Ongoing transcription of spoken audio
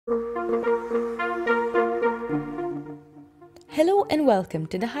Hello and welcome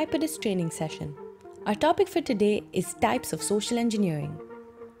to the Hyperdist training session. Our topic for today is types of social engineering.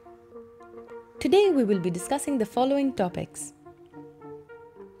 Today we will be discussing the following topics.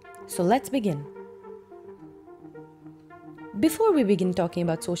 So let's begin. Before we begin talking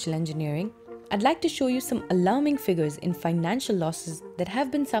about social engineering, I'd like to show you some alarming figures in financial losses that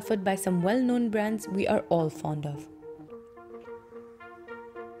have been suffered by some well-known brands we are all fond of.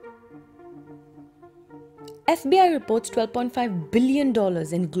 FBI reports $12.5 billion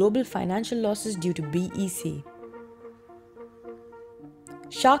in global financial losses due to BEC.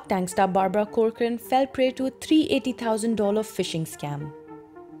 Shark Tank star Barbara Corcoran fell prey to a $380,000 phishing scam.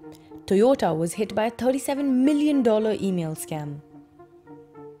 Toyota was hit by a $37 million email scam.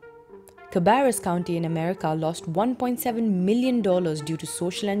 Cabarrus County in America lost $1.7 million due to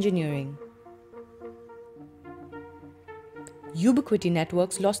social engineering. Ubiquity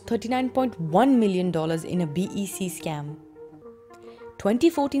Networks lost $39.1 million in a BEC scam.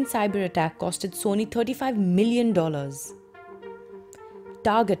 2014 cyber attack costed Sony $35 million.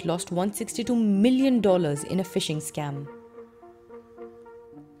 Target lost $162 million in a phishing scam.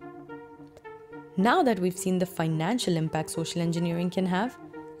 Now that we've seen the financial impact social engineering can have,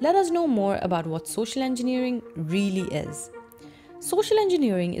 let us know more about what social engineering really is. Social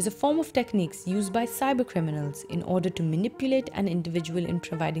engineering is a form of techniques used by cybercriminals in order to manipulate an individual in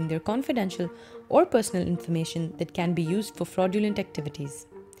providing their confidential or personal information that can be used for fraudulent activities.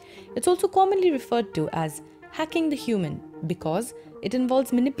 It's also commonly referred to as hacking the human because it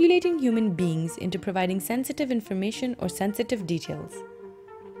involves manipulating human beings into providing sensitive information or sensitive details.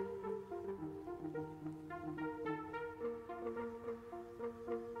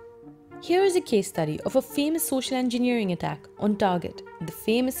 Here is a case study of a famous social engineering attack on Target, the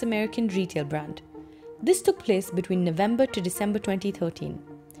famous American retail brand. This took place between November to December 2013.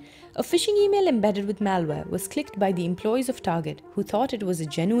 A phishing email embedded with malware was clicked by the employees of Target who thought it was a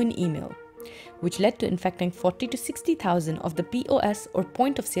genuine email, which led to infecting 40 to 60,000 of the POS or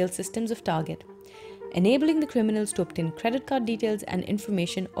point of sale systems of Target, enabling the criminals to obtain credit card details and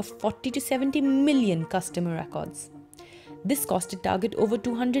information of 40 to 70 million customer records. This costed Target over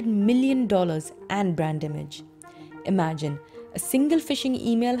 $200 million and brand image. Imagine, a single phishing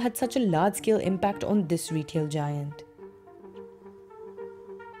email had such a large-scale impact on this retail giant.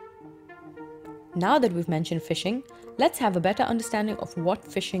 Now that we've mentioned phishing, let's have a better understanding of what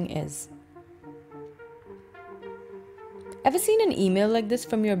phishing is. Ever seen an email like this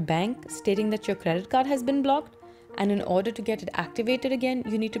from your bank stating that your credit card has been blocked? And in order to get it activated again,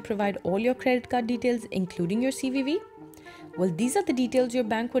 you need to provide all your credit card details, including your CVV? Well, these are the details your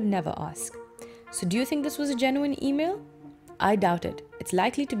bank would never ask. So do you think this was a genuine email? I doubt it. It's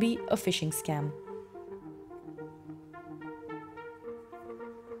likely to be a phishing scam.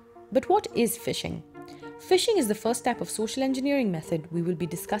 But what is phishing? Phishing is the first type of social engineering method we will be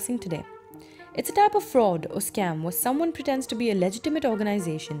discussing today. It's a type of fraud or scam where someone pretends to be a legitimate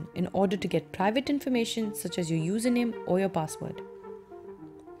organization in order to get private information such as your username or your password.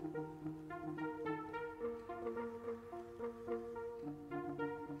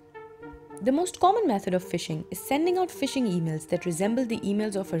 The most common method of phishing is sending out phishing emails that resemble the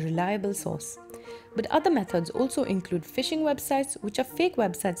emails of a reliable source. But other methods also include phishing websites, which are fake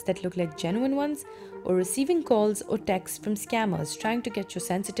websites that look like genuine ones, or receiving calls or texts from scammers trying to get your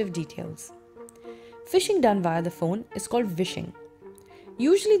sensitive details. Phishing done via the phone is called vishing.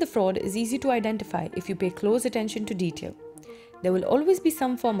 Usually the fraud is easy to identify if you pay close attention to detail. There will always be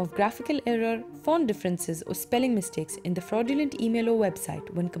some form of graphical error, font differences, or spelling mistakes in the fraudulent email or website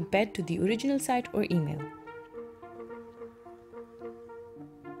when compared to the original site or email.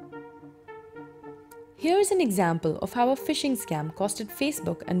 Here is an example of how a phishing scam costed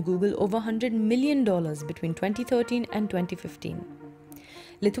Facebook and Google over $100 million between 2013 and 2015.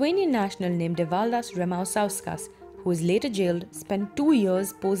 Lithuanian national named Evaldas Ramausauskas, who was later jailed, spent 2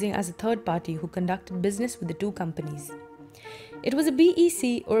 years posing as a third party who conducted business with the two companies. It was a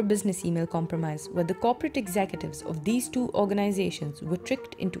BEC or a business email compromise where the corporate executives of these two organizations were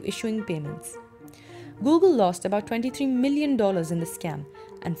tricked into issuing payments. Google lost about $23 million in the scam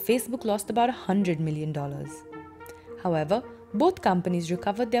and Facebook lost about $100 million. However, both companies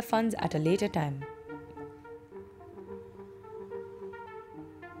recovered their funds at a later time.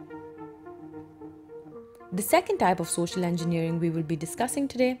 The second type of social engineering we will be discussing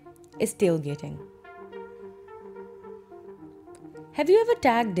today is tailgating. Have you ever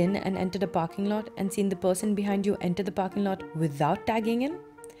tagged in and entered a parking lot and seen the person behind you enter the parking lot without tagging in?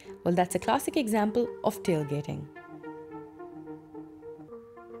 Well, that's a classic example of tailgating.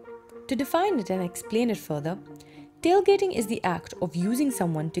 To define it and explain it further, Tailgating is the act of using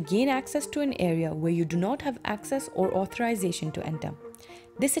someone to gain access to an area where you do not have access or authorization to enter.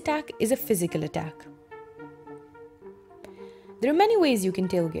 This attack is a physical attack. There are many ways you can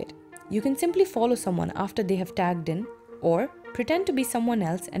tailgate. You can simply follow someone after they have tagged in, or pretend to be someone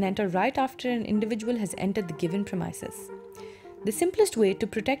else and enter right after an individual has entered the given premises. The simplest way to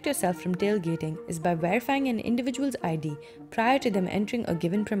protect yourself from tailgating is by verifying an individual's ID prior to them entering a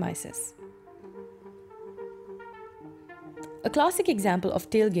given premises. A classic example of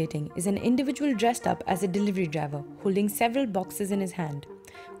tailgating is an individual dressed up as a delivery driver holding several boxes in his hand,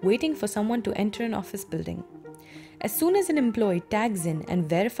 waiting for someone to enter an office building. As soon as an employee tags in and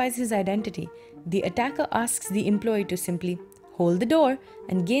verifies his identity, the attacker asks the employee to simply hold the door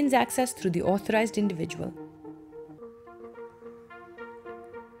and gains access through the authorized individual.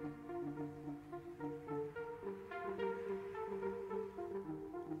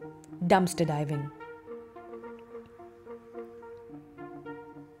 Dumpster diving.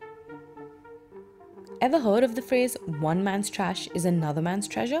 Ever heard of the phrase, one man's trash is another man's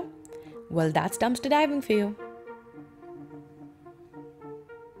treasure? Well, that's dumpster diving for you.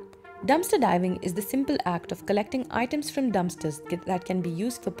 Dumpster diving is the simple act of collecting items from dumpsters that can be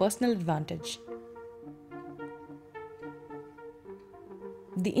used for personal advantage.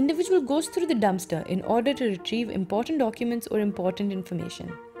 The individual goes through the dumpster in order to retrieve important documents or important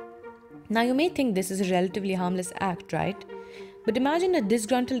information. Now you may think this is a relatively harmless act, right? But imagine a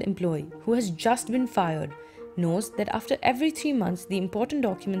disgruntled employee who has just been fired knows that after every 3 months the important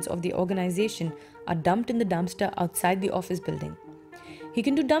documents of the organization are dumped in the dumpster outside the office building. He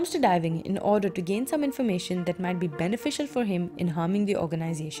can do dumpster diving in order to gain some information that might be beneficial for him in harming the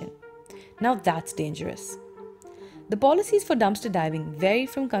organization. Now that's dangerous. The policies for dumpster diving vary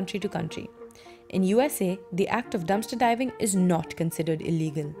from country to country. In USA, the act of dumpster diving is not considered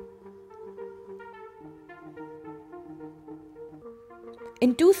illegal.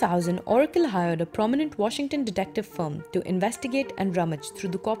 In 2000, Oracle hired a prominent Washington detective firm to investigate and rummage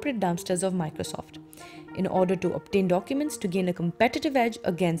through the corporate dumpsters of Microsoft in order to obtain documents to gain a competitive edge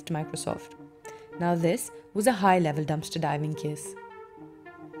against Microsoft. Now this was a high-level dumpster diving case.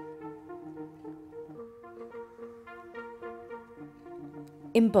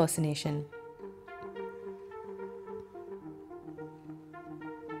 Impersonation.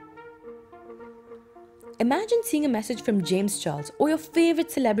 Imagine seeing a message from James Charles or your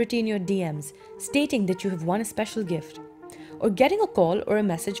favorite celebrity in your DMs stating that you have won a special gift, or getting a call or a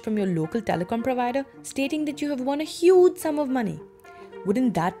message from your local telecom provider stating that you have won a huge sum of money.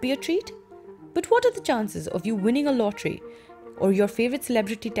 Wouldn't that be a treat? But what are the chances of you winning a lottery or your favorite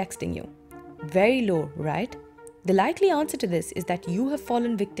celebrity texting you? Very low, right? The likely answer to this is that you have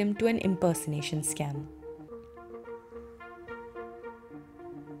fallen victim to an impersonation scam.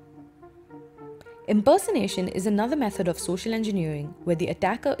 Impersonation is another method of social engineering where the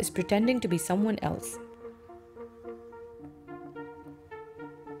attacker is pretending to be someone else.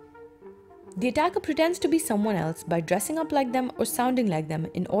 The attacker pretends to be someone else by dressing up like them or sounding like them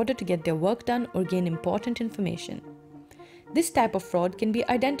in order to get their work done or gain important information. This type of fraud can be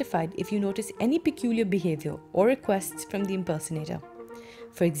identified if you notice any peculiar behavior or requests from the impersonator.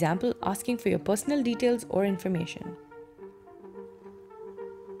 For example, asking for your personal details or information.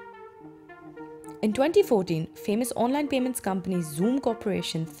 In 2014, famous online payments company Zoom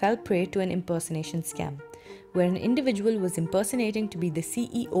Corporation fell prey to an impersonation scam, where an individual was impersonating to be the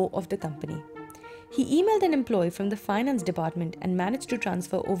CEO of the company. He emailed an employee from the finance department and managed to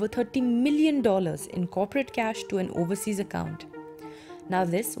transfer over $30 million in corporate cash to an overseas account. Now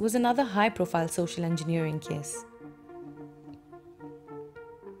this was another high-profile social engineering case.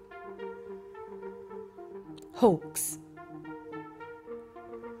 Hoax.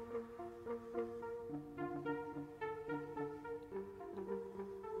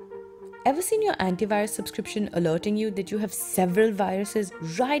 Ever seen your antivirus subscription alerting you that you have several viruses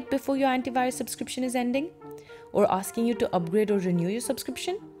right before your antivirus subscription is ending? Or asking you to upgrade or renew your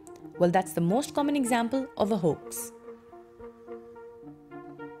subscription? Well, that's the most common example of a hoax.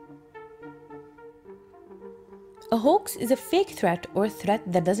 A hoax is a fake threat or a threat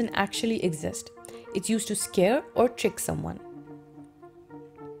that doesn't actually exist. It's used to scare or trick someone.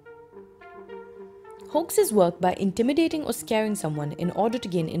 Hoaxes work by intimidating or scaring someone in order to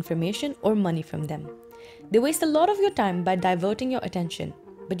gain information or money from them. They waste a lot of your time by diverting your attention,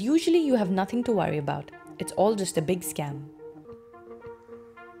 but usually you have nothing to worry about. It's all just a big scam.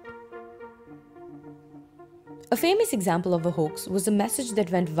 A famous example of a hoax was a message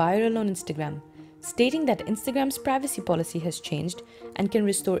that went viral on Instagram, stating that Instagram's privacy policy has changed and can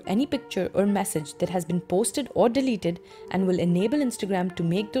restore any picture or message that has been posted or deleted and will enable Instagram to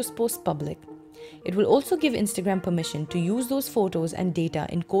make those posts public. It will also give Instagram permission to use those photos and data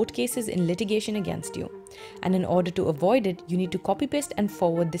in court cases in litigation against you. And in order to avoid it, you need to copy paste and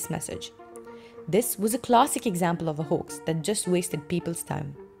forward this message. This was a classic example of a hoax that just wasted people's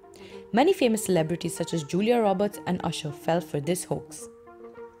time. Many famous celebrities such as Julia Roberts and Usher fell for this hoax.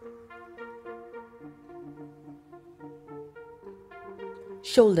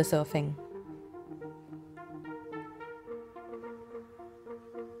 Shoulder surfing.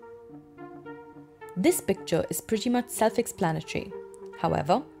 This picture is pretty much self-explanatory.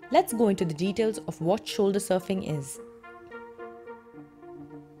 However, let's go into the details of what shoulder surfing is.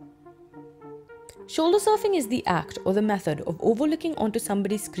 Shoulder surfing is the act or the method of overlooking onto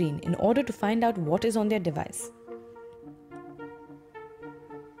somebody's screen in order to find out what is on their device.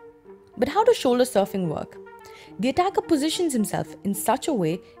 But how does shoulder surfing work? The attacker positions himself in such a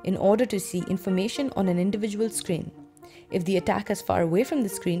way in order to see information on an individual screen. If the attacker is far away from the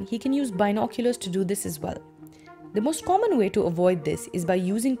screen, he can use binoculars to do this as well. The most common way to avoid this is by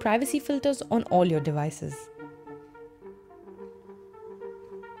using privacy filters on all your devices.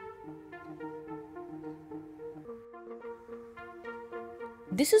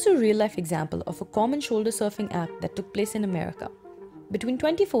 This is a real-life example of a common shoulder surfing act that took place in America. Between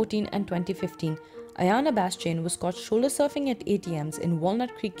 2014 and 2015, Ayanna Bastian was caught shoulder surfing at ATMs in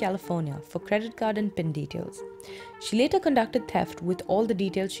Walnut Creek, California for credit card and PIN details. She later conducted theft with all the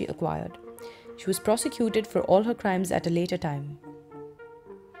details she acquired. She was prosecuted for all her crimes at a later time.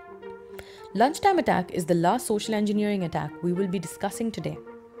 Lunchtime attack is the last social engineering attack we will be discussing today.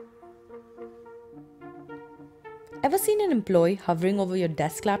 Ever seen an employee hovering over your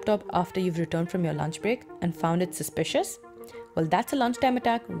desk laptop after you've returned from your lunch break and found it suspicious? Well, that's a lunchtime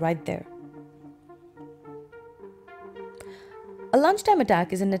attack right there. A lunchtime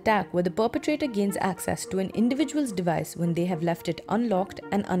attack is an attack where the perpetrator gains access to an individual's device when they have left it unlocked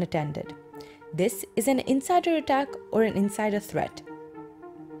and unattended. This is an insider attack or an insider threat.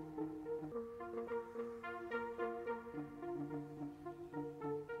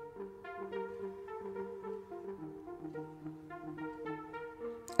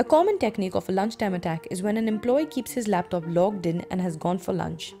 A common technique of a lunchtime attack is when an employee keeps his laptop logged in and has gone for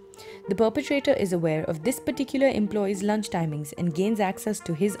lunch. The perpetrator is aware of this particular employee's lunch timings and gains access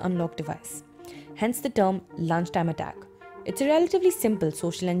to his unlocked device. Hence the term lunchtime attack. It's a relatively simple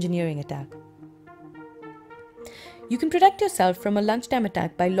social engineering attack. You can protect yourself from a lunchtime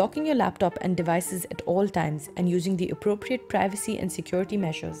attack by locking your laptop and devices at all times and using the appropriate privacy and security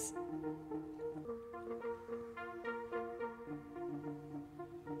measures.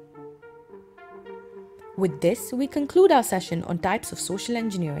 With this, we conclude our session on types of social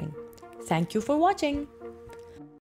engineering. Thank you for watching.